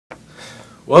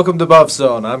Welcome to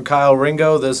Buffzone. I'm Kyle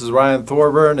Ringo. This is Ryan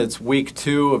Thorburn. It's week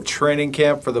 2 of training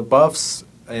camp for the Buffs.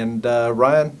 And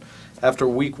Ryan, after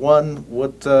week 1,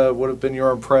 what have been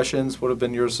your impressions? What have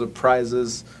been your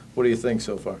surprises? What do you think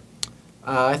so far?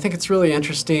 I think it's really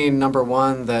interesting, number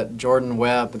one, that Jordan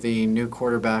Webb, the new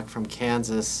quarterback from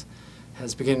Kansas,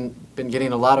 has been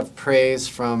getting a lot of praise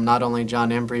from not only John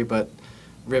Embry but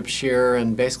Rip Shearer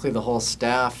and basically the whole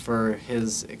staff for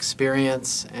his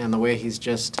experience and the way he's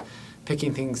just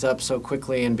picking things up so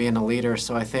quickly and being a leader.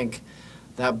 So I think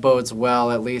that bodes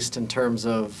well, at least in terms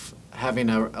of having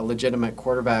a legitimate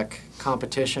quarterback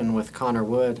competition with Connor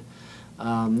Wood.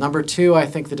 Number two, I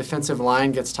think the defensive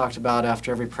line gets talked about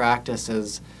after every practice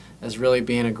as really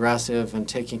being aggressive and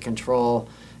taking control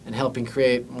and helping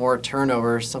create more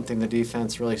turnovers, something the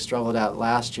defense really struggled at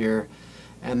last year.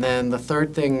 And then the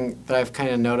third thing that I've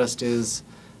kind of noticed is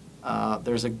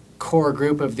there's a core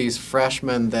group of these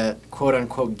freshmen that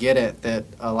quote-unquote get it, that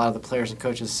a lot of the players and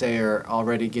coaches say are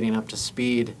already getting up to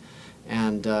speed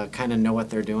and kind of know what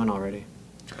they're doing already.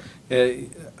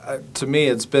 To me,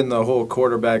 it's been the whole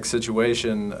quarterback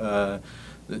situation.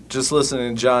 Just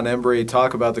listening to John Embry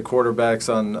talk about the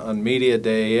quarterbacks on Media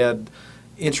Day, he had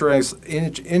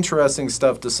interesting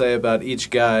stuff to say about each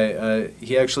guy.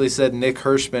 He actually said Nick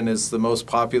Hirschman is the most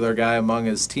popular guy among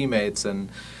his teammates, and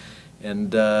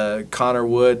Connor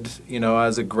Wood,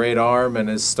 has a great arm and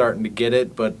is starting to get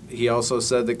it, but he also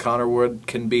said that Connor Wood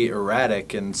can be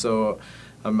erratic, and so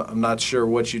I'm not sure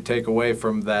what you take away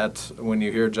from that when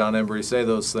you hear John Embry say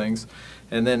those things.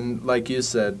 And then, like you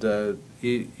said,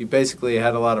 he basically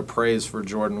had a lot of praise for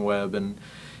Jordan Webb,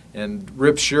 and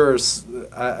Rip Shearer,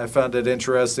 I found it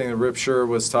interesting that Rip Shearer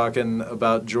was talking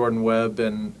about Jordan Webb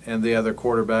and the other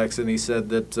quarterbacks, and he said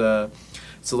that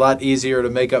it's a lot easier to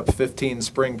make up 15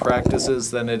 spring practices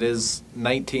than it is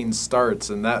 19 starts,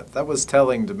 and that was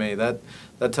telling to me. That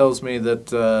tells me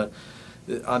that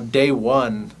on day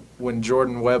one, when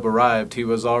Jordan Webb arrived, he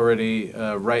was already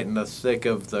right in the thick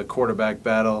of the quarterback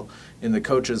battle in the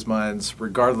coaches' minds,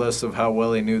 regardless of how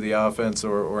well he knew the offense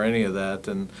or any of that.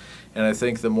 And I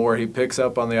think the more he picks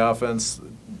up on the offense,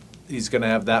 he's going to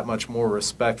have that much more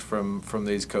respect from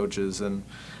these coaches. And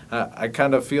I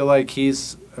kind of feel like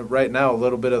he's right now a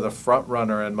little bit of the front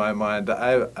runner in my mind.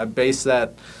 I base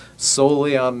that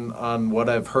solely on what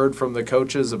I've heard from the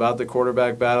coaches about the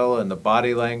quarterback battle and the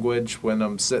body language when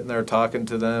I'm sitting there talking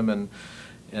to them,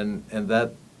 and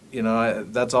that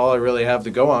that's all I really have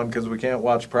to go on because we can't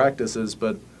watch practices.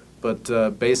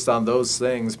 But based on those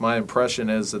things, my impression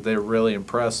is that they're really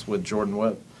impressed with Jordan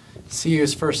Webb.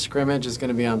 CU's first scrimmage is going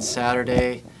to be on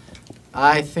Saturday.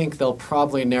 I think they'll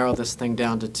probably narrow this thing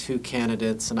down to 2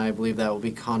 candidates, and I believe that will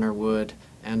be Connor Wood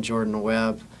and Jordan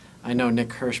Webb. I know Nick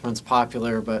Hirschman's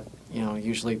popular, but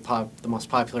usually the most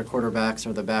popular quarterbacks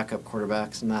are the backup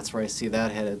quarterbacks, and that's where I see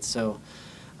that headed. So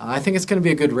I think it's going to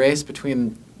be a good race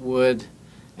between Wood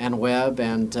and Webb,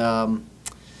 and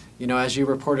as you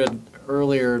reported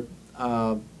earlier,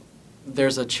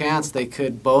 there's a chance they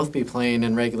could both be playing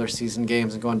in regular season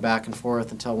games and going back and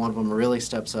forth until one of them really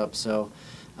steps up. So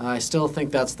I still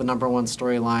think that's the number one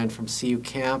storyline from CU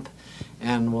camp,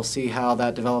 and we'll see how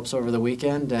that develops over the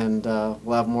weekend, and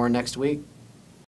we'll have more next week.